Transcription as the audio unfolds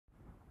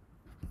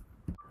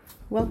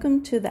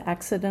Welcome to the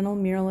Accidental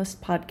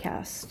Muralist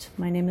podcast.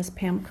 My name is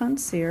Pam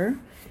Consier.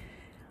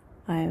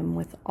 I am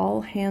with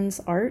All Hands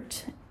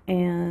Art,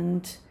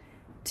 and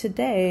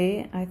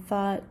today I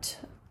thought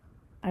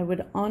I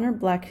would honor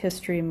Black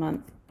History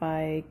Month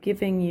by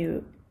giving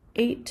you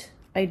 8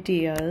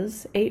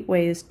 ideas, 8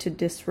 ways to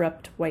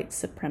disrupt white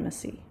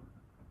supremacy.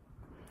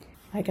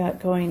 I got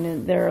going,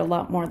 and there are a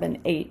lot more than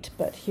 8,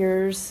 but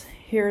here's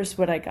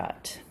what I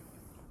got.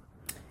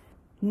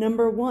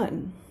 Number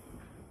 1,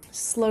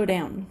 slow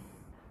down.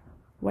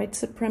 White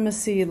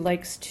supremacy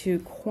likes to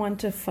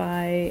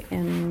quantify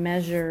and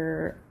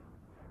measure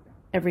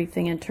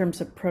everything in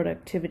terms of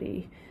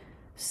productivity.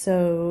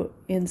 So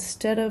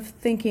instead of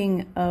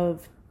thinking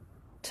of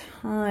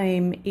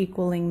time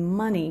equaling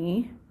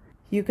money,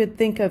 you could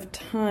think of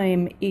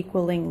time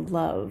equaling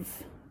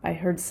love. I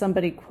heard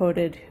somebody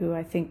quoted who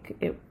I think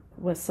it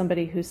was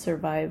somebody who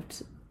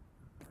survived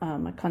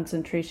a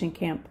concentration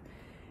camp,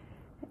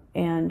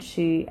 and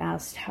she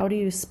asked, "How do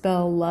you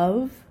spell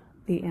love?"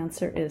 The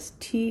answer is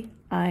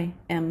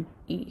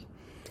T-I-M-E.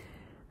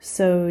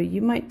 So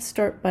you might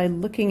start by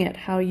looking at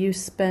how you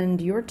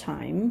spend your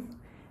time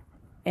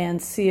and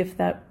see if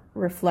that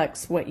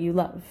reflects what you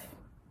love.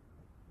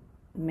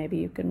 Maybe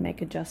you can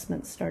make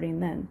adjustments starting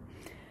then.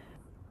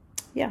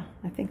 Yeah,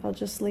 I think I'll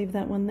just leave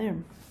that one there.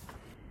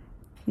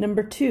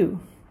 Number 2,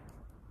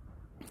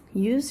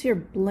 use your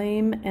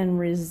blame and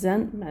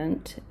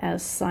resentment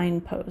as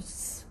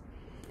signposts.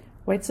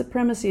 White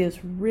supremacy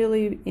is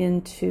really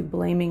into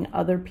blaming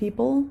other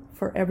people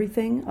for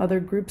everything, other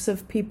groups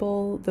of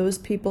people. Those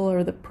people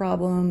are the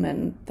problem,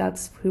 and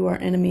that's who our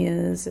enemy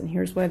is, and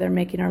here's why they're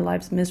making our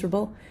lives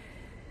miserable.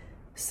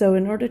 So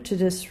in order to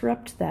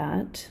disrupt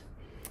that,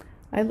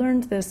 I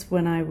learned this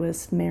when I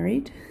was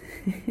married.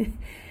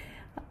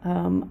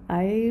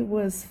 I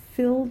was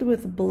filled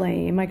with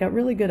blame. I got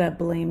really good at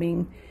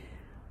blaming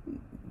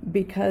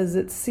because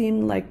it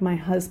seemed like my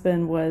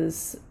husband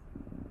was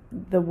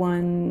the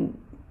one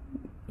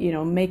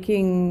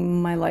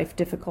making my life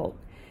difficult.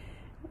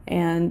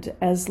 And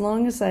as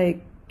long as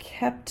I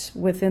kept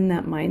within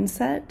that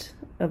mindset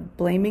of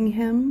blaming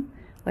him,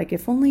 like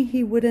if only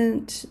he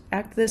wouldn't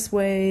act this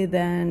way,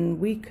 then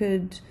we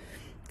could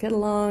get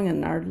along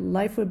and our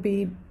life would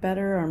be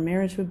better, our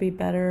marriage would be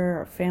better,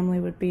 our family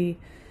would be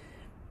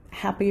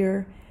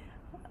happier.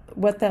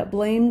 What that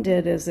blame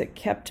did is it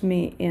kept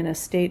me in a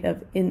state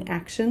of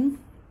inaction.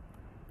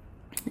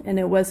 And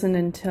it wasn't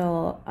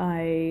until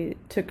I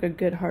took a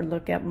good hard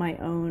look at my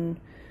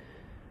own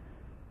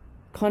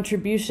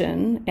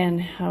contribution and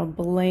how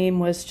blame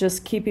was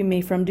just keeping me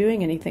from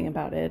doing anything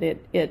about it.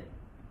 It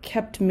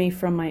kept me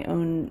from my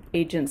own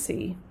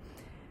agency.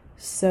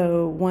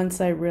 So once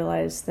I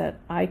realized that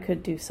I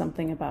could do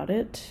something about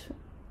it,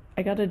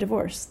 I got a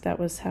divorce. That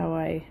was how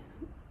I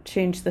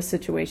changed the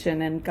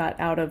situation and got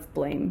out of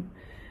blame.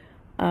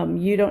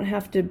 You don't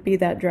have to be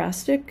that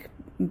drastic,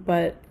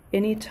 but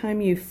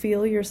anytime you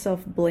feel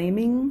yourself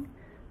blaming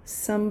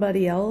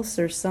somebody else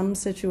or some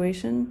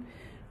situation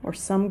or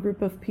some group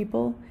of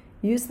people,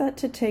 use that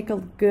to take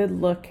a good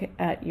look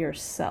at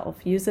yourself.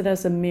 Use it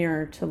as a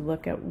mirror to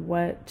look at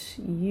what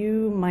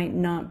you might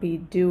not be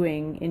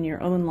doing in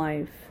your own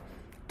life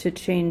to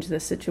change the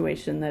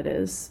situation that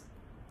is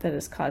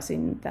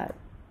causing that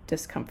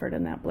discomfort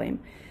and that blame.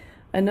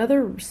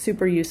 Another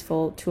super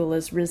useful tool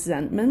is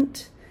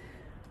resentment.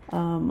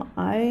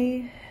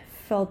 I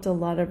felt a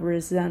lot of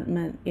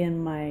resentment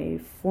in my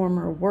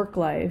former work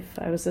life.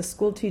 I was a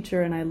school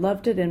teacher and I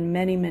loved it in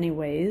many, many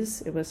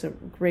ways. It was a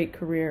great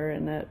career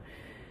and I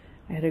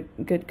had a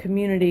good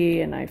community,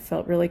 and I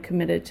felt really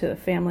committed to the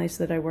families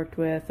that I worked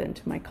with and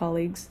to my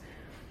colleagues.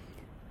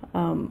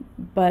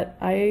 But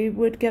I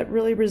would get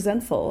really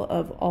resentful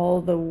of all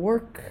the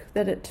work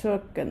that it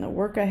took and the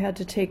work I had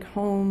to take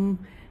home.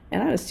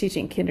 And I was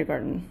teaching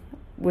kindergarten,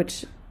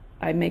 which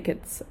I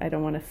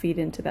don't want to feed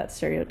into that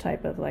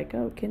stereotype of like,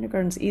 oh,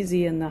 kindergarten's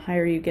easy and the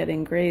higher you get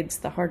in grades,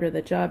 the harder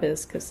the job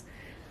is, because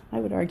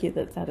I would argue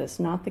that that is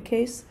not the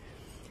case.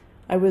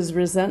 I was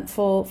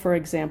resentful, for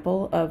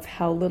example, of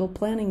how little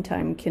planning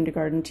time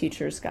kindergarten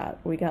teachers got.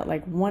 We got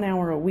like 1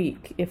 hour a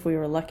week, if we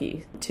were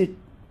lucky, to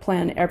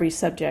plan every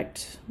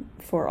subject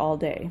for all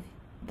day.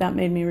 That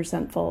made me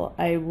resentful.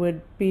 I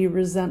would be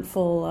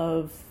resentful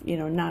of,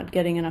 not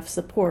getting enough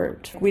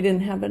support. We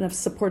didn't have enough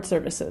support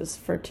services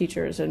for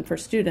teachers and for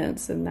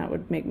students, and that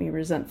would make me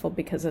resentful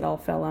because it all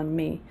fell on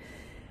me.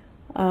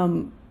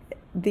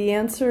 The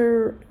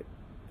answer,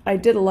 I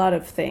did a lot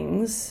of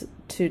things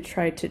to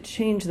try to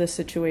change the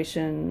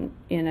situation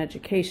in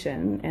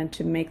education and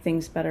to make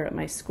things better at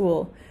my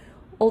school.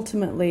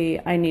 Ultimately,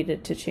 I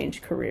needed to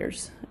change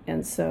careers,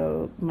 and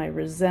so my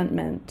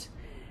resentment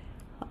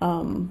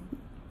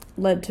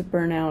led to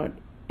burnout,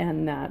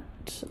 and that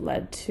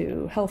led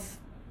to health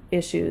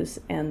issues,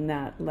 and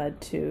that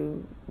led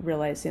to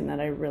realizing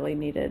that I really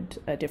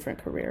needed a different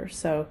career.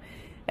 So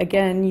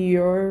again,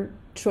 your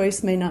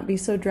choice may not be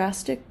so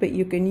drastic, but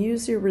you can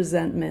use your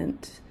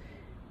resentment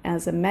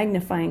as a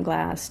magnifying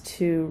glass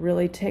to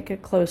really take a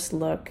close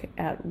look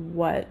at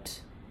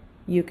what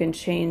you can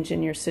change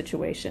in your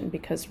situation,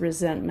 because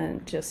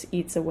resentment just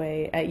eats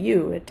away at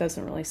you. It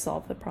doesn't really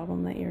solve the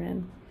problem that you're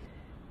in.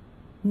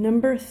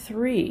 Number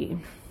 3,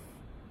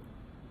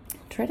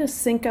 try to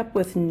sync up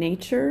with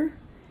nature,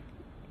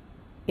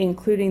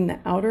 including the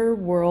outer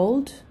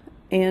world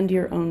and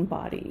your own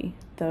body.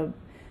 The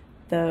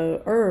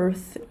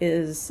earth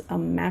is a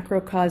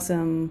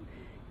macrocosm,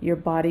 your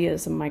body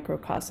is a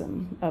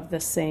microcosm of the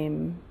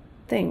same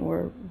thing.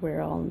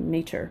 We're all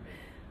nature.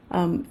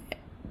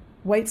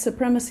 White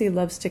supremacy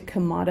loves to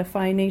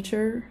commodify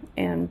nature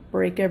and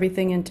break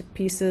everything into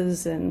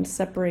pieces and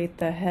separate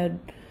the head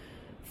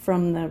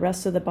from the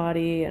rest of the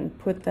body and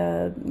put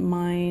the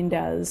mind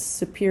as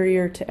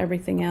superior to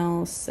everything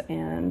else,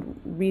 and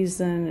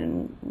reason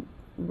and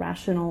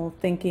rational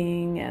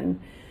thinking,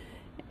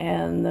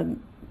 and the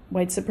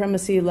white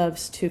supremacy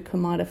loves to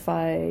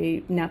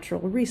commodify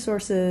natural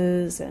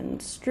resources and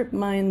strip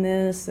mine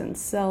this and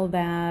sell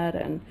that,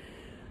 and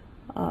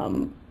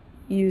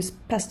use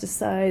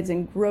pesticides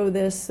and grow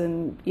this,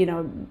 and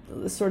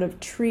sort of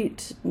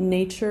treat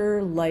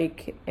nature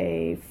like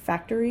a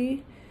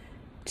factory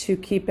to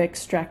keep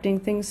extracting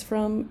things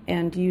from,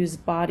 and use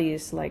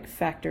bodies like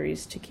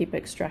factories to keep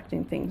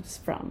extracting things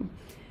from,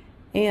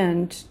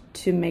 and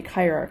to make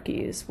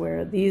hierarchies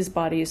where these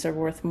bodies are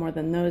worth more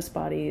than those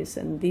bodies,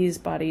 and these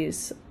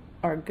bodies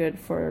are good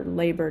for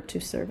labor to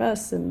serve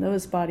us, and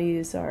those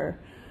bodies are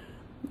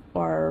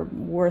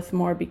worth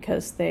more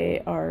because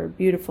they are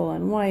beautiful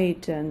and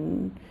white,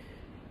 and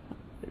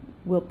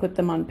we'll put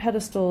them on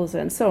pedestals,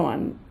 and so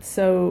on.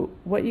 So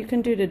what you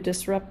can do to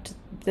disrupt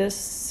this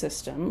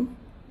system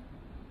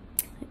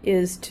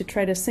is to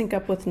try to sync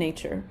up with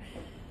nature.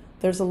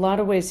 There's a lot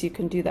of ways you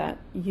can do that.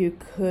 You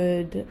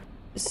could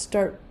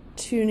start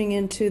tuning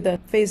into the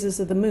phases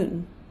of the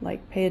moon,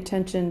 like pay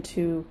attention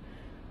to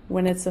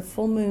when it's a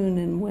full moon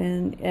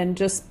and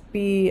just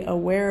be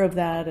aware of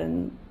that,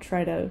 and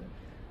try to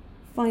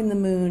find the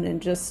moon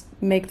and just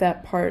make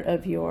that part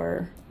of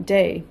your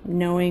day,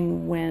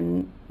 knowing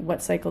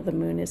what cycle the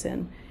moon is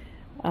in.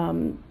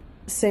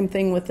 Same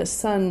thing with the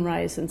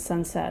sunrise and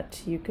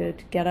sunset. You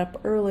could get up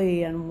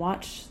early and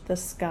watch the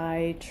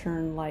sky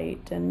turn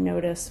light and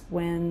notice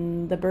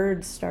when the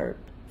birds start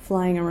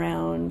flying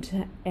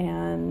around,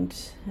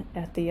 and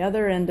at the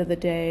other end of the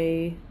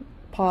day,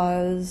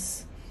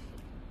 pause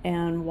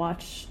and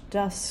watch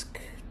dusk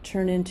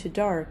turn into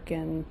dark,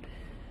 and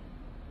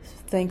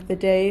thank the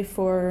day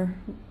for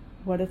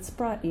what it's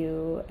brought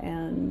you,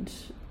 and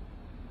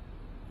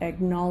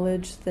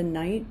acknowledge the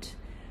night.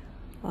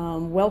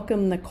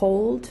 Welcome the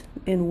cold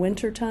in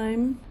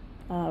wintertime,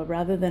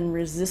 rather than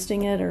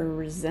resisting it or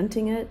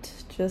resenting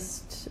it.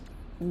 Just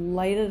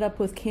light it up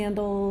with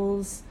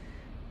candles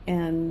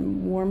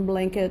and warm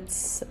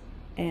blankets,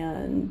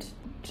 and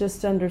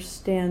just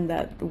understand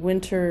that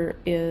winter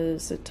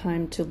is a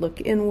time to look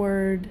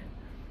inward,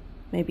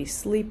 maybe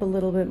sleep a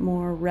little bit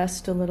more,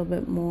 rest a little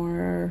bit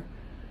more,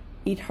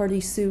 eat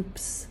hearty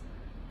soups,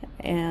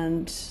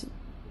 and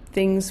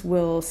things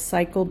will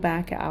cycle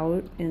back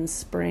out in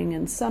spring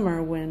and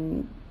summer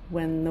when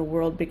the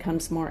world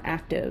becomes more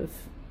active.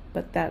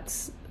 But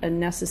that's a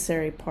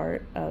necessary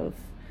part of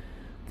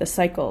the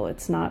cycle.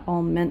 It's not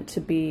all meant to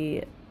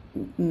be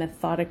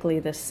methodically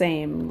the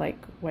same,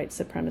 like white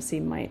supremacy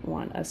might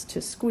want us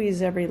to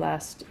squeeze every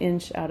last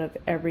inch out of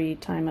every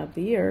time of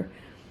the year,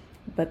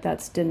 but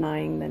that's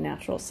denying the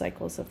natural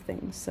cycles of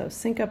things. So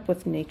sync up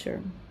with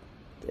nature,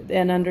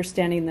 and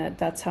understanding that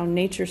that's how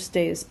nature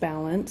stays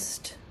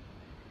balanced,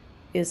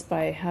 is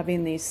by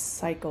having these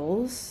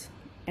cycles,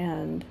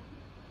 and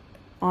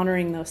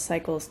honoring those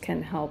cycles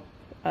can help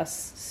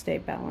us stay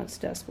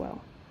balanced as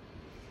well.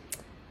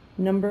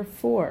 Number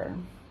 4,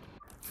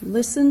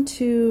 listen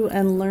to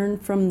and learn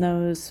from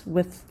those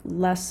with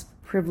less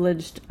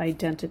privileged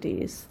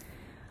identities.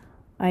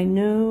 I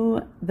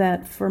know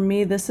that for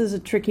me, this is a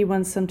tricky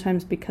one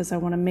sometimes, because I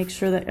want to make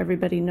sure that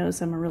everybody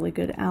knows I'm a really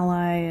good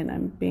ally and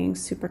I'm being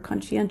super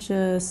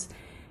conscientious.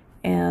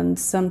 And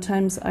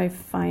sometimes I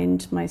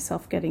find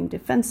myself getting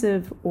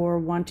defensive or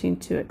wanting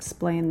to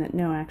explain that,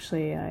 no,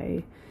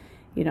 actually,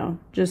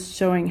 just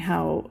showing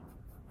how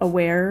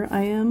aware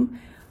I am.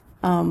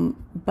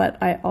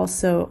 But I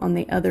also, on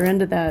the other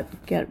end of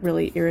that, get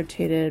really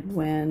irritated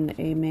when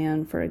a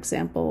man, for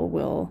example,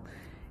 will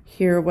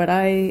hear what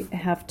I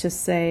have to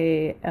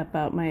say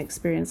about my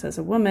experience as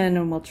a woman,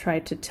 and will try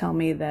to tell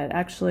me that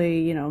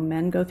actually,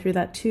 men go through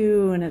that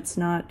too, and it's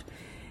not,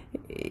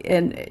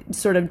 and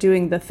sort of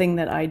doing the thing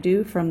that I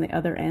do from the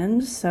other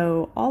end.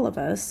 So all of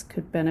us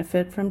could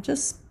benefit from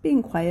just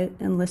being quiet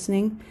and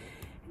listening,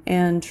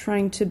 and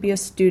trying to be a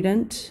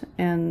student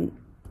and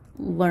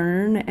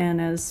learn.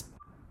 And as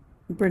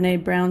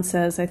Brene Brown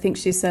says, I think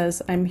she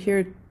says, I'm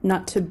here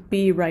not to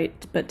be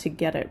right, but to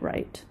get it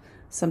right.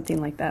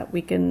 Something like that.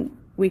 We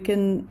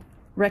can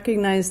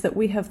recognize that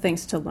we have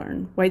things to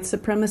learn. White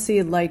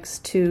supremacy likes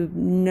to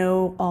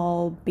know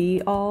all, be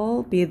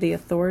the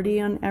authority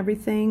on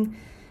everything,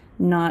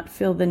 not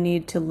feel the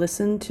need to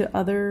listen to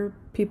other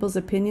people's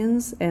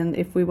opinions. And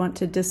if we want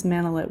to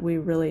dismantle it, we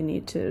really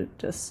need to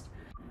just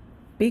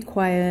be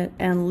quiet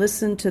and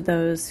listen to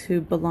those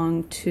who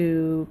belong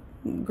to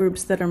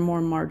groups that are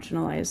more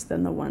marginalized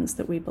than the ones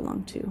that we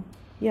belong to.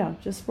 Yeah,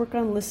 just work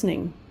on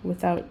listening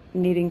without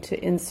needing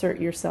to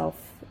insert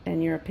yourself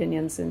and your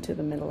opinions into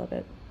the middle of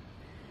it.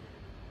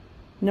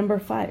 Number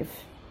 5,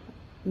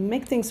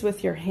 make things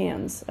with your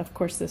hands. Of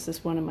course, this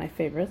is one of my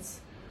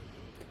favorites.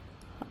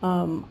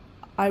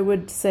 I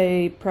would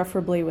say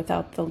preferably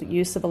without the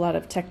use of a lot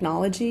of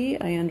technology.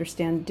 I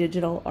understand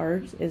digital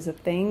art is a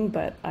thing,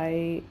 but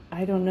I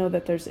don't know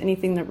that there's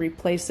anything that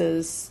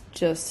replaces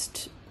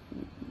just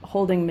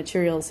holding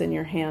materials in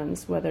your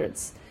hands, whether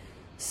it's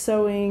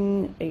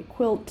sewing a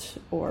quilt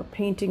or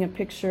painting a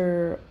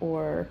picture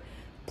or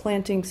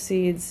planting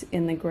seeds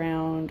in the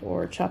ground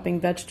or chopping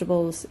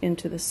vegetables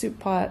into the soup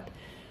pot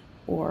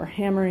or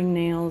hammering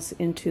nails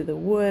into the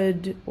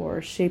wood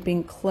or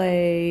shaping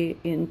clay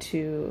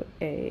into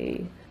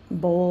a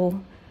bowl.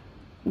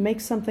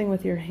 Make something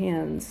with your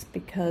hands,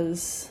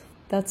 because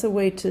that's a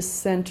way to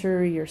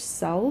center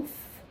yourself.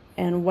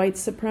 And white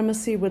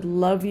supremacy would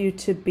love you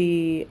to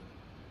be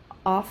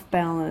off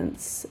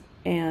balance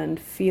and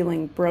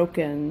feeling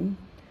broken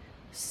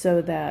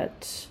so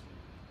that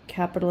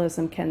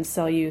capitalism can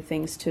sell you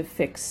things to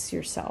fix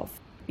yourself.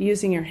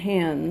 Using your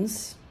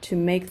hands to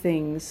make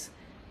things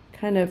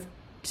kind of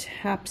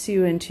taps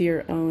you into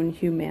your own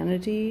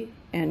humanity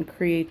and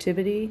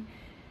creativity,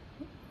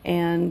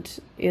 and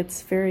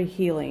it's very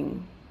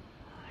healing.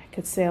 I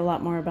could say a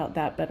lot more about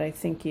that, but I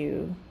think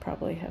you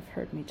probably have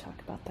heard me talk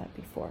about that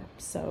before.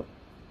 So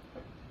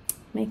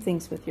make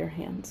things with your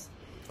hands.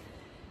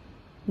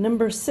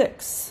 Number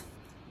 6,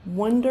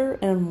 wonder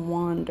and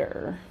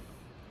wander.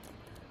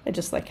 I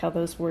just like how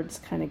those words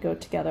kind of go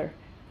together.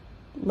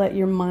 Let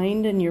your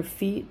mind and your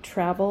feet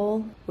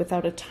travel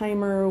without a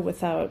timer,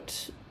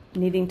 without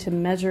needing to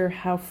measure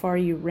how far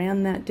you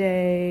ran that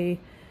day,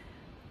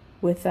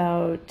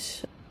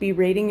 without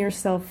berating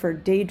yourself for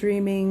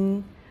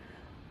daydreaming,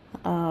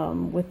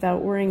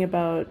 without worrying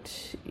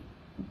about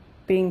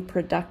being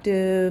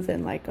productive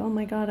and like, oh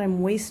my God,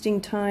 I'm wasting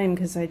time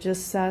because I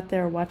just sat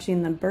there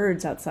watching the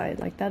birds outside.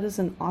 Like, that is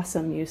an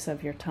awesome use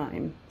of your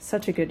time.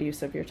 Such a good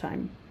use of your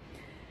time.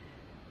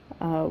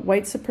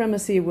 White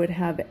supremacy would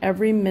have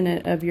every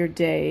minute of your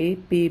day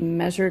be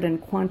measured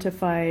and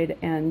quantified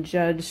and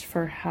judged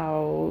for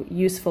how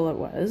useful it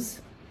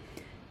was.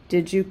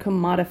 Did you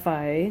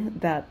commodify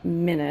that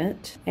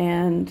minute?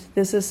 And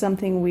this is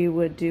something we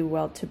would do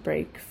well to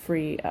break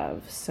free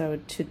of. So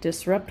to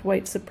disrupt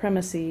white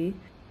supremacy,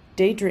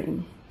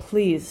 daydream.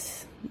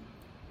 Please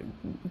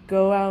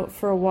go out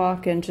for a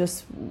walk and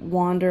just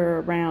wander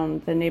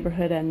around the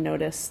neighborhood and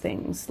notice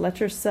things. Let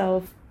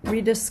yourself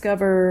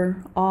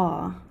rediscover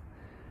awe.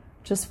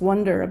 Just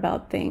wonder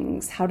about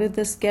things. How did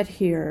this get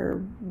here?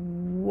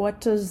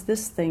 What does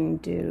this thing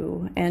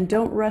do? And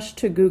don't rush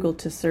to Google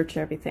to search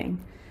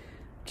everything.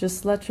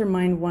 Just let your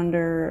mind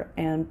wander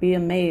and be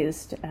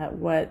amazed at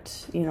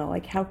what,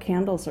 like how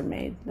candles are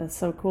made. That's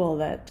so cool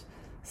that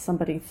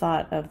somebody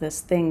thought of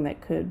this thing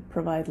that could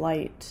provide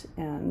light,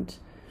 and,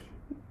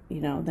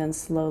 then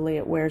slowly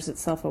it wears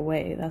itself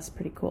away. That's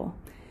pretty cool.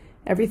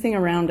 Everything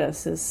around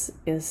us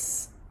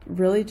is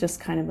really just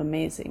kind of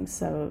amazing.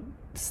 So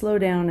slow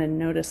down and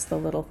notice the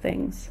little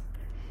things.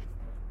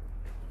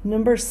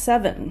 Number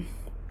 7,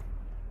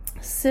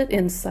 sit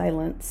in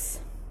silence,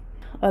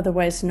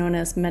 otherwise known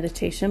as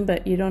meditation,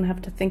 but you don't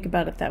have to think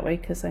about it that way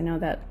because I know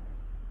that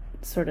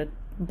sort of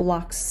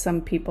blocks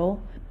some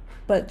people.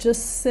 But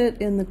just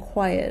sit in the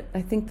quiet.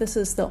 I think this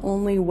is the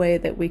only way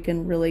that we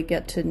can really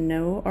get to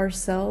know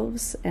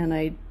ourselves, and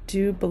I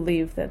do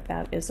believe that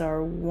that is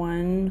our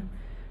one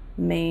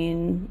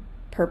main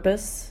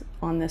purpose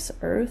on this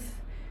earth,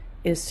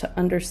 is to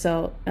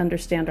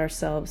understand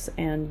ourselves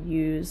and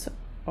use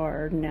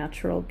our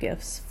natural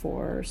gifts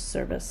for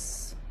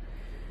service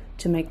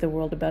to make the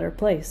world a better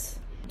place.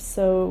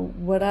 So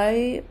what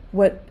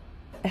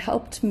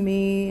helped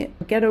me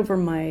get over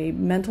my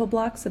mental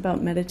blocks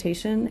about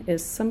meditation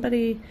is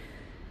somebody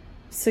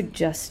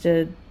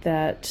suggested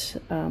that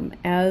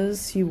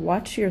as you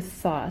watch your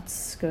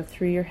thoughts go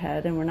through your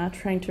head, and we're not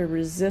trying to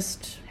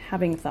resist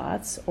having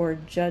thoughts or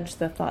judge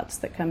the thoughts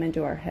that come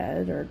into our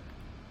head or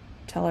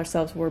tell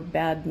ourselves we're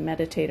bad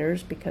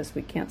meditators because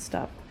we can't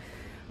stop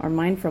our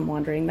mind from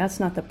wandering. That's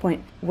not the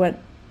point. What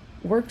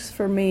works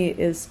for me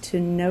is to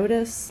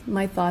notice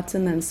my thoughts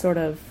and then sort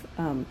of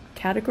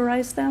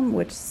categorize them,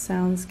 which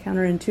sounds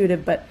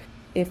counterintuitive, but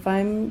if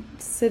I'm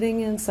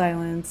sitting in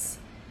silence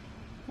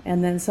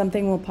and then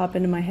something will pop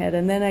into my head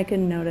and then I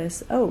can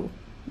notice, oh,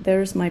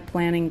 there's my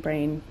planning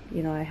brain.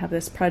 I have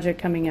this project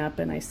coming up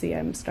and I see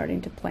I'm starting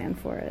to plan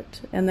for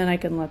it. And then I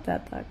can let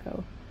that thought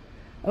go.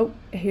 Oh,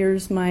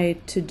 here's my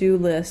to-do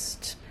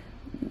list,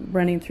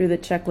 running through the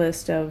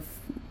checklist of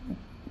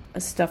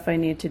stuff I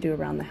need to do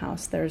around the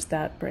house. There's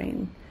that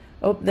brain.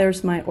 Oh,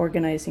 there's my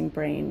organizing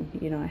brain.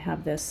 I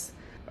have this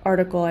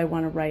article I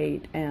want to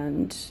write,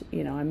 and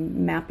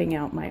I'm mapping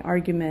out my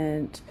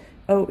argument.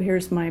 Oh,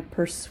 here's my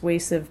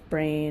persuasive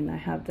brain. I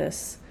have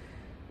this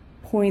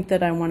point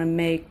that I want to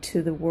make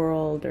to the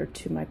world or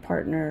to my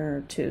partner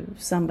or to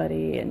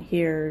somebody, and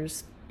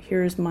here's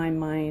here's my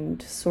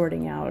mind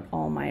sorting out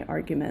all my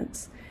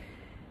arguments.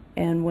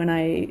 And when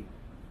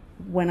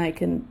I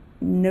can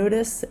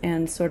notice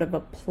and sort of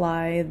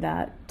apply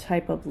that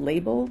type of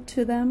label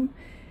to them,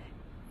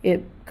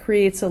 it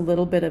creates a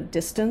little bit of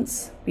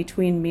distance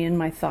between me and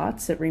my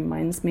thoughts. It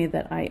reminds me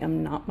that I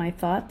am not my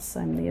thoughts.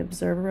 I'm the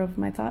observer of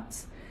my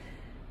thoughts.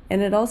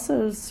 And it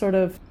also sort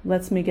of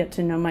lets me get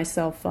to know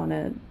myself on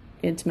an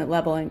intimate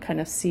level and kind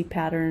of see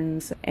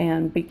patterns.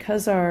 And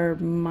because our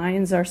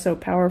minds are so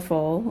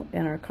powerful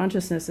and our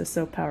consciousness is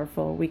so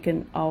powerful, we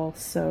can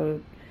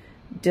also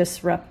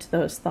disrupt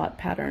those thought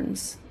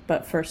patterns.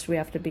 But first we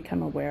have to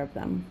become aware of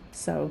them.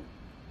 So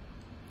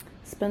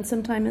spend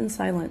some time in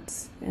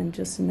silence and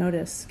just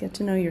notice, get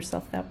to know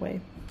yourself that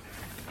way.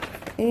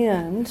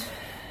 And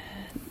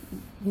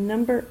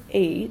number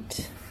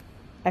 8,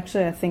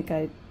 actually I think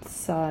I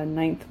saw a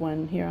 9th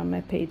one here on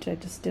my page. I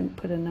just didn't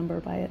put a number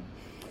by it.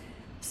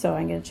 So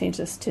I'm going to change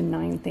this to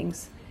 9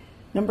 things.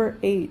 Number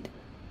 8,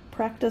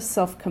 practice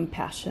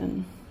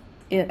self-compassion.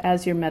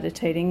 As you're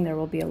meditating, there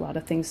will be a lot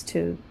of things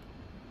to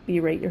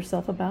berate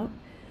yourself about.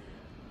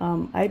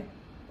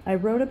 I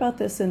wrote about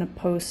this in a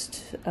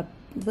post a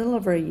little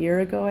over a year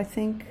ago, I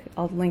think.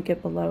 I'll link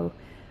it below.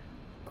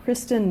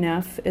 Kristen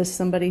Neff is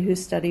somebody who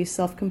studies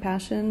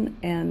self-compassion,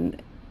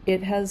 and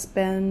it has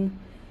been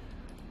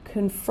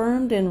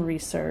confirmed in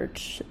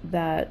research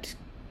that,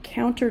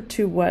 counter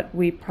to what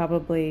we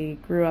probably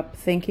grew up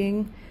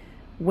thinking,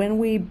 when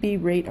we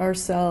berate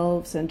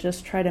ourselves and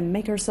just try to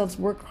make ourselves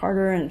work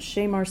harder and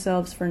shame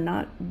ourselves for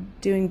not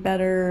doing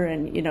better,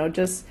 and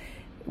just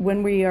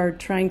when we are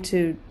trying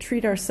to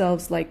treat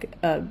ourselves like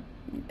a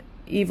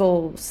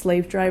evil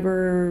slave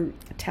driver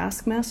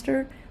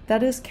taskmaster,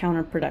 that is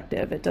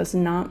counterproductive. It does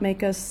not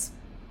make us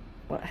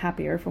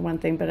happier, for one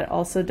thing, but it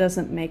also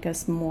doesn't make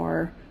us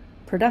more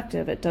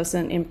productive. It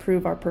doesn't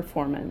improve our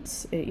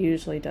performance. It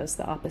usually does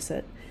the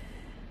opposite.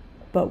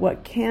 But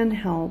what can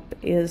help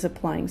is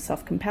applying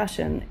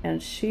self-compassion,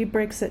 and she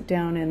breaks it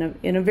down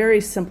in a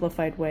very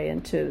simplified way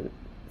into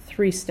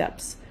 3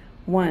 steps.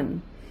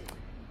 1,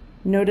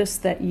 notice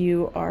that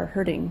you are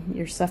hurting,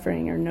 you're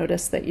suffering, or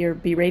notice that you're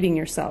berating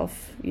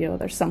yourself.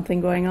 There's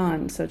something going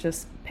on. So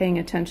just paying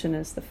attention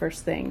is the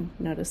first thing.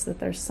 Notice that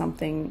there's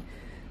something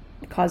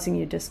causing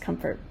you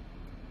discomfort.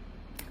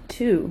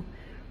 2,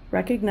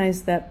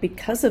 recognize that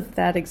because of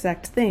that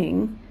exact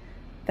thing,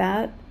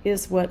 that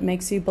is what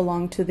makes you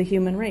belong to the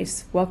human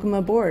race. Welcome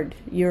aboard.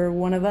 You're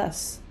one of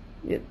us.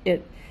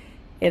 It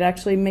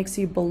actually makes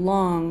you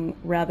belong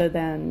rather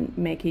than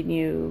making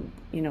you,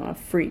 a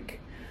freak.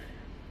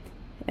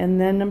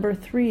 And then number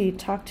 3,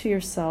 talk to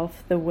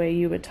yourself the way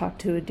you would talk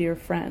to a dear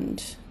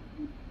friend.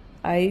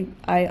 I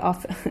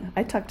often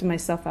I talk to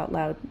myself out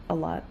loud a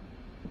lot,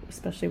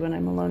 especially when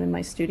I'm alone in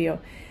my studio.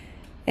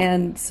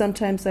 And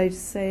sometimes I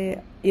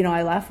say,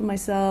 I laugh at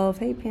myself,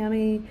 hey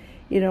Pammy,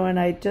 and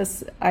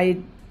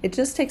it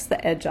just takes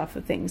the edge off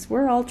of things.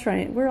 We're all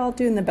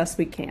doing the best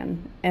we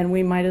can, and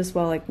we might as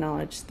well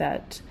acknowledge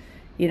that,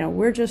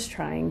 we're just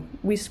trying.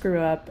 We screw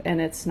up,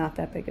 and it's not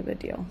that big of a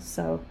deal.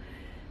 So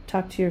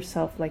talk to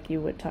yourself like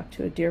you would talk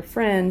to a dear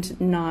friend,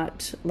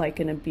 not like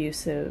an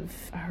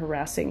abusive,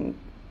 harassing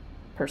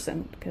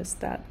person, because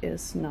that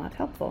is not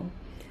helpful.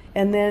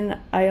 And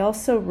then I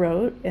also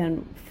wrote,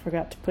 and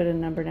forgot to put a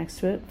number next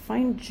to it,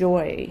 find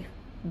joy.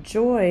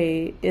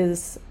 Joy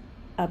is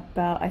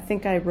about, I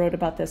think I wrote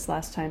about this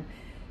last time,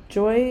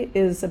 joy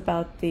is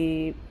about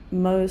the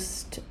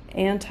most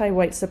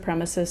anti-white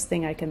supremacist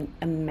thing I can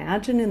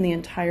imagine in the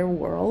entire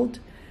world.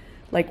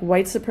 Like,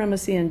 white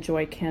supremacy and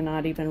joy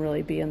cannot even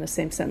really be in the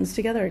same sentence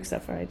together,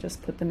 except for I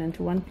just put them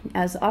into one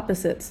as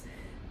opposites.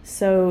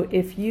 So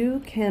if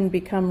you can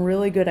become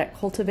really good at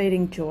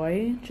cultivating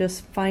joy,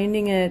 just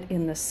finding it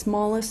in the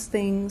smallest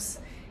things,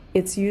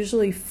 it's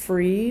usually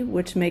free,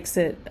 which makes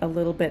it a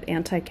little bit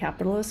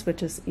anti-capitalist,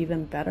 which is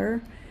even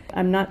better.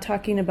 I'm not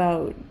talking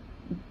about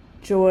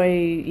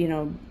joy,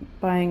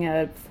 buying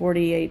a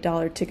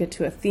 $48 ticket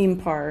to a theme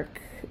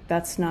park.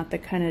 That's not the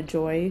kind of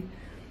joy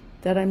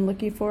that I'm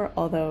looking for,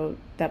 although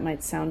that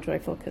might sound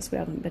joyful because we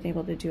haven't been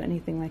able to do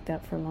anything like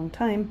that for a long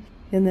time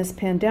in this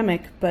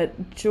pandemic.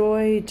 But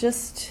joy,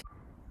 just,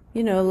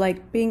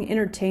 like being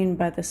entertained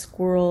by the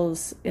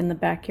squirrels in the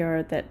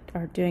backyard that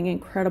are doing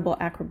incredible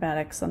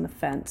acrobatics on the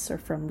fence or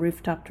from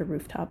rooftop to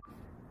rooftop,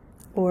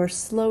 or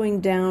slowing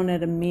down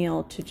at a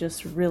meal to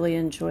just really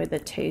enjoy the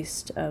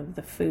taste of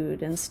the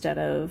food instead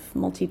of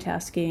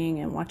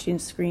multitasking and watching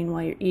the screen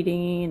while you're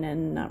eating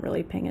and not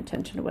really paying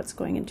attention to what's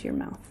going into your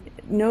mouth.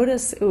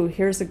 Notice,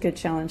 here's a good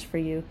challenge for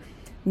you.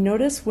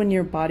 Notice when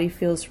your body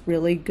feels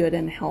really good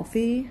and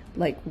healthy,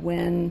 like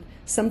when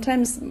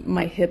sometimes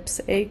my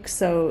hips ache.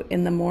 So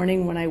in the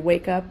morning when I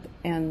wake up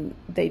and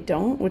they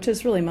don't, which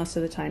is really most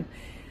of the time,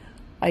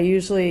 I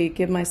usually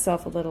give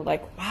myself a little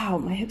wow,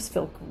 my hips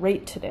feel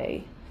great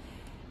today.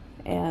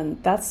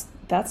 And that's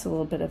a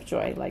little bit of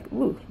joy,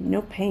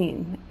 no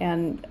pain.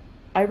 And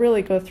I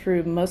really go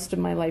through most of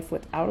my life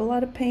without a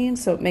lot of pain,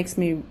 so it makes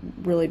me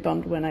really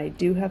bummed when I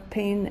do have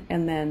pain,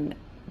 and then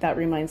that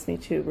reminds me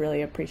to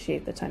really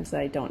appreciate the times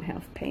that I don't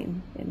have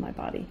pain in my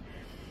body.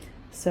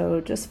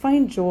 So just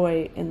find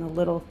joy in the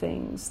little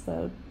things,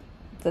 the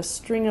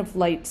string of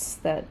lights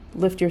that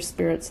lift your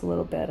spirits a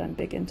little bit. I'm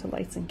big into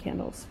lights and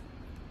candles.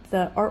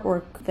 The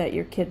artwork that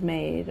your kid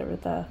made,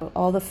 or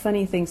all the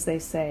funny things they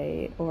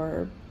say,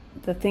 or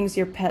the things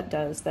your pet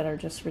does that are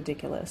just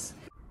ridiculous.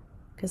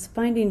 Because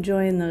finding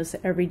joy in those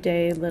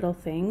everyday little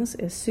things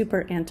is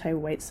super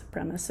anti-white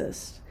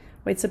supremacist.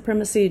 White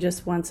supremacy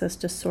just wants us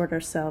to sort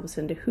ourselves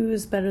into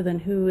who's better than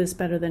who is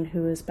better than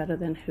who is better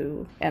than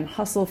who, and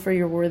hustle for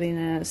your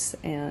worthiness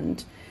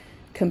and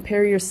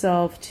compare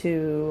yourself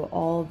to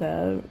all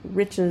the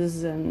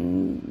riches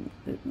and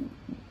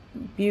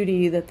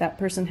beauty that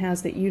person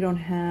has that you don't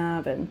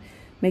have, and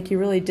make you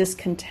really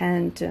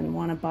discontent and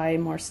want to buy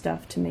more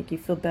stuff to make you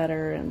feel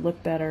better and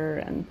look better.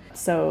 And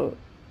so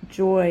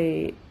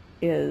joy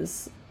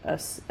is a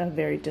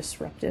very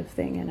disruptive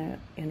thing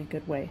in a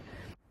good way.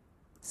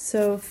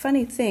 So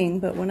funny thing,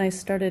 but when I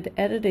started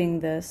editing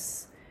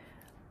this,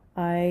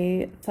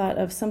 I thought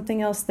of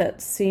something else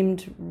that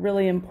seemed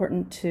really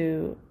important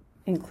to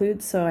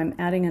include, so I'm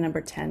adding a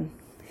number 10.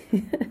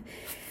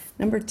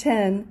 Number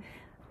 10,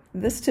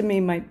 this to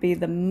me might be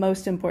the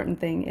most important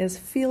thing, is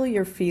feel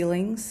your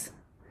feelings.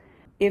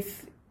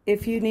 If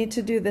you need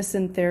to do this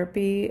in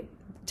therapy,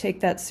 take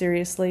that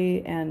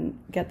seriously and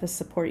get the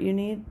support you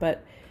need,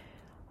 but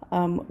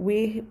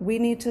we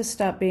need to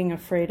stop being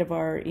afraid of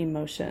our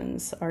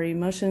emotions. Our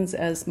emotions,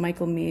 as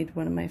Michael Mead,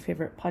 one of my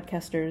favorite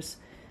podcasters,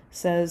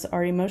 says,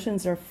 our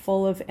emotions are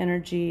full of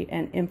energy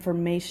and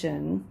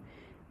information.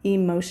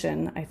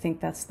 Emotion, I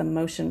think that's the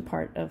motion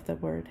part of the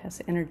word,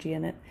 has energy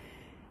in it.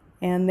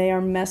 And they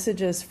are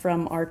messages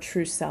from our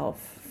true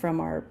self, from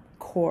our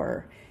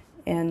core.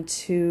 And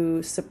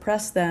to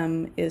suppress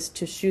them is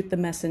to shoot the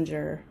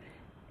messenger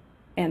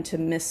and to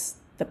miss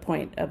the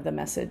point of the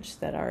message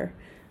that our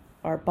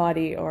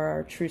body or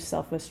our true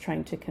self was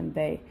trying to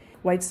convey.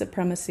 White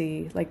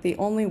supremacy, like the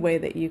only way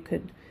that you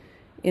could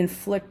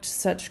inflict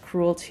such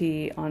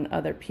cruelty on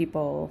other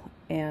people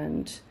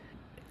and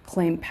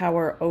claim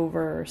power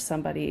over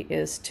somebody,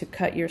 is to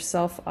cut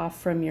yourself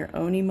off from your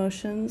own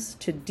emotions,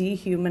 to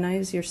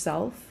dehumanize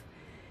yourself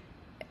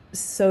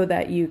so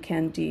that you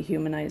can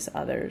dehumanize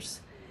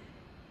others.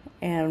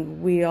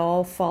 And we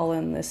all fall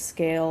in this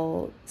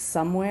scale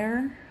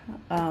somewhere.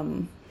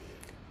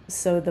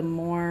 So the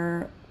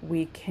more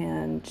we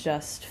can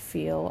just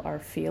feel our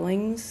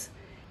feelings,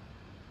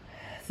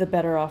 the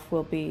better off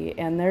we'll be.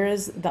 And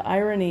the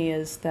irony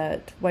is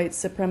that white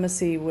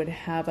supremacy would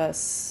have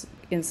us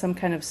in some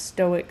kind of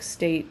stoic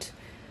state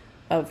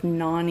of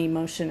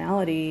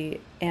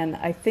non-emotionality, and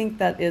I think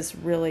that is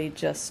really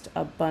just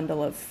a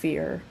bundle of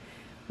fear,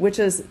 which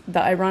is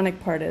the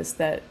ironic part, is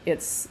that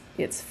it's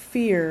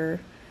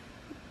fear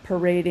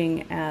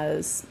parading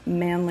as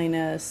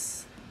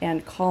manliness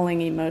and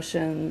calling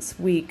emotions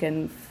weak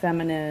and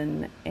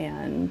feminine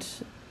and,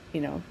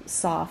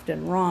 soft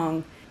and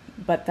wrong,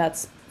 but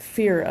that's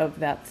fear of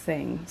that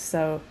thing.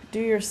 So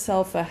do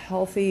yourself a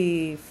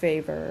healthy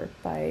favor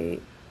by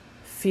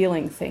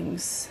feeling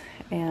things,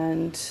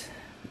 and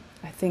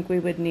I think we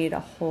would need a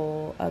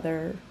whole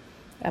other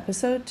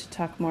episode to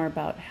talk more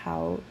about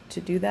how to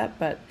do that,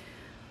 but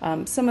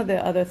some of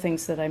the other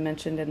things that I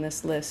mentioned in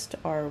this list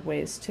are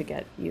ways to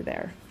get you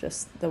there.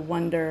 Just the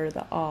wonder,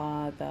 the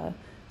awe, the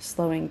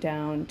slowing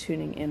down,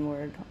 tuning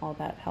inward, all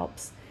that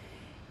helps.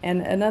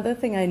 And another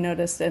thing I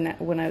noticed, and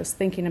when I was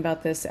thinking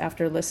about this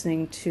after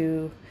listening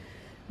to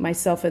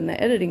myself in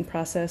the editing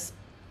process,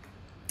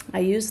 I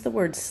used the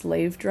word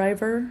slave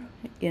driver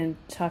in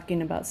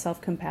talking about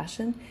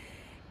self-compassion.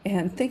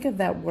 And think of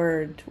that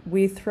word.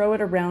 We throw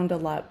it around a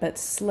lot, but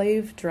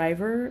slave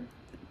driver,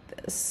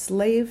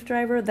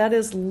 that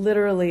is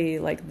literally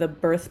like the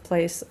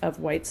birthplace of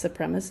white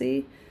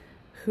supremacy.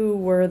 Who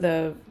were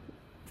the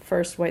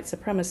first white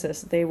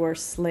supremacists? They were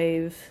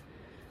slave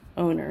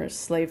owners,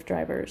 slave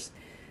drivers.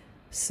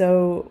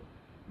 So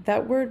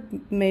that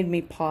word made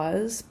me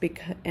pause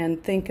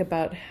and think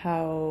about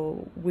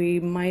how we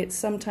might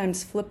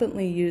sometimes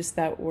flippantly use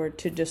that word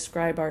to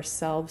describe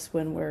ourselves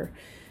when we're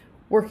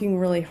working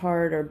really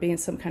hard or being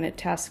some kind of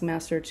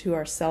taskmaster to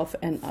ourselves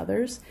and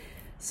others.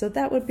 So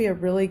that would be a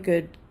really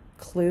good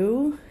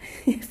clue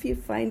if you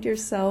find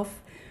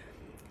yourself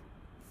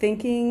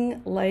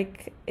thinking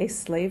like a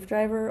slave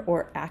driver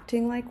or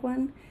acting like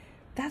one.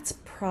 That's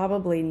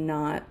probably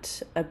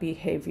not a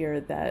behavior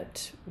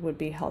that would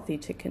be healthy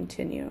to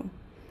continue.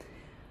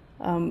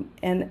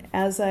 And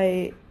as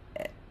I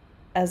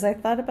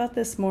thought about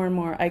this more and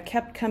more, I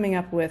kept coming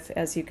up with,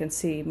 as you can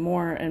see,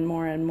 more and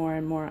more and more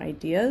and more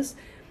ideas.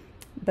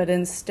 But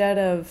instead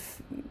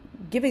of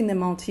giving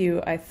them all to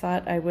you, I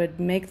thought I would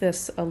make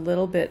this a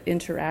little bit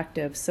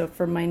interactive. So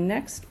for my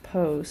next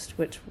post,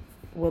 which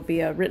will be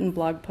a written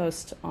blog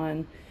post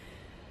on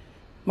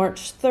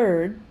March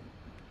 3rd,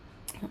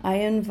 I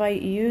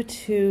invite you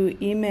to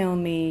email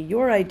me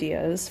your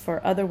ideas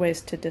for other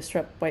ways to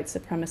disrupt white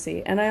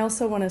supremacy. And I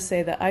also want to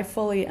say that I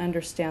fully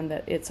understand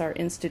that it's our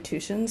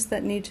institutions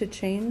that need to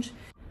change.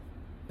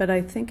 But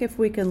I think if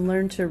we can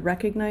learn to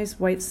recognize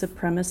white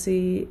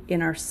supremacy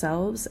in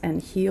ourselves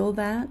and heal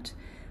that,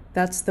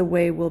 That's the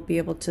way we'll be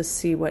able to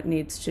see what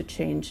needs to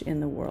change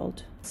in the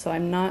world. So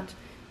I'm not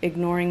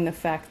ignoring the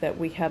fact that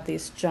we have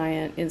these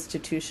giant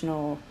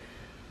institutional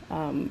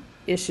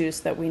issues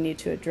that we need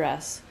to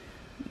address.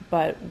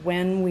 But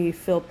when we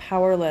feel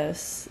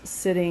powerless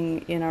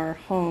sitting in our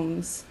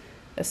homes,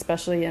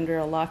 especially under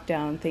a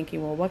lockdown,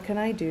 thinking, well, what can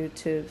I do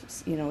to,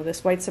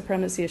 this white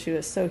supremacy issue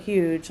is so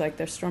huge, like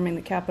they're storming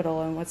the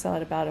Capitol, and what's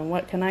that about, and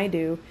what can I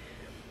do?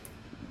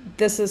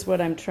 This is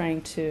what I'm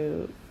trying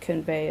to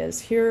convey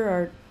is here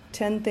are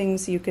 10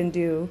 things you can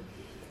do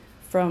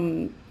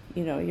from,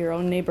 your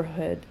own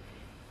neighborhood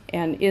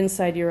and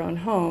inside your own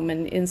home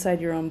and inside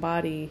your own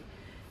body,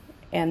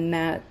 and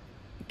that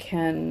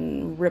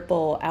can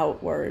ripple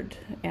outward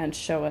and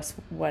show us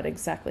what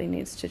exactly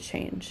needs to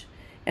change.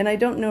 And I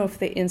don't know if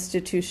the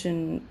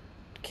institution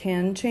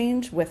can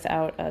change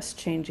without us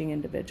changing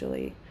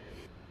individually.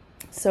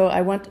 So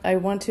I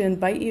want to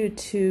invite you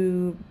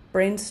to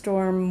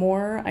brainstorm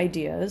more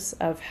ideas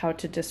of how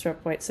to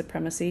disrupt white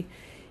supremacy.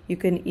 You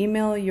can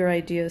email your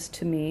ideas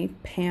to me,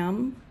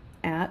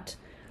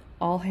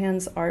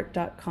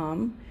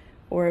 pam@allhandsart.com.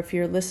 Or if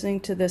you're listening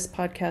to this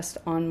podcast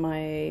on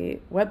my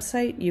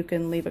website, you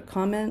can leave a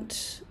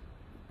comment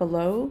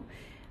below.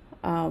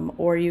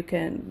 Or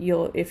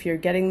if you're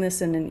getting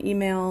this in an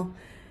email,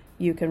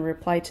 you can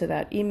reply to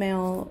that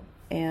email,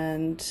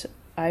 and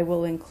I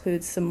will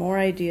include some more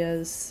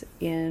ideas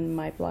in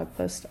my blog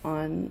post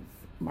on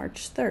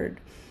March 3rd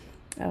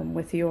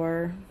with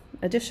your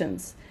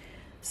additions.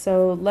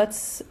 So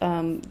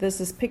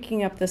this is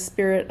picking up the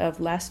spirit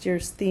of last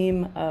year's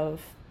theme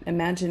of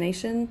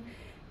imagination,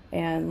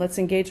 and let's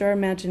engage our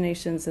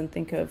imaginations and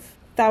think of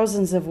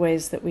thousands of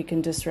ways that we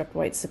can disrupt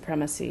white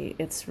supremacy.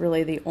 It's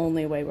really the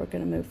only way we're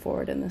going to move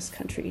forward in this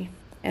country,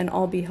 and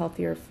all be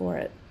healthier for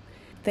it.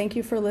 Thank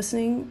you for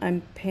listening.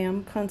 I'm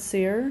Pam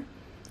Consier.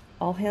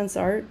 All Hands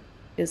Art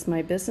is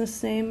my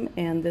business name,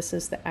 and this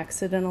is the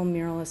Accidental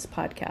Muralist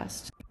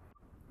Podcast.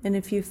 And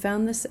if you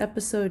found this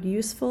episode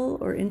useful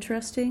or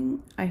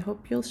interesting, I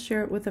hope you'll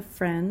share it with a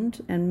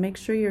friend, and make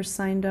sure you're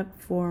signed up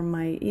for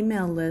my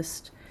email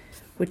list,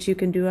 which you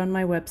can do on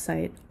my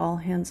website,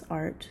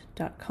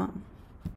 allhandsart.com.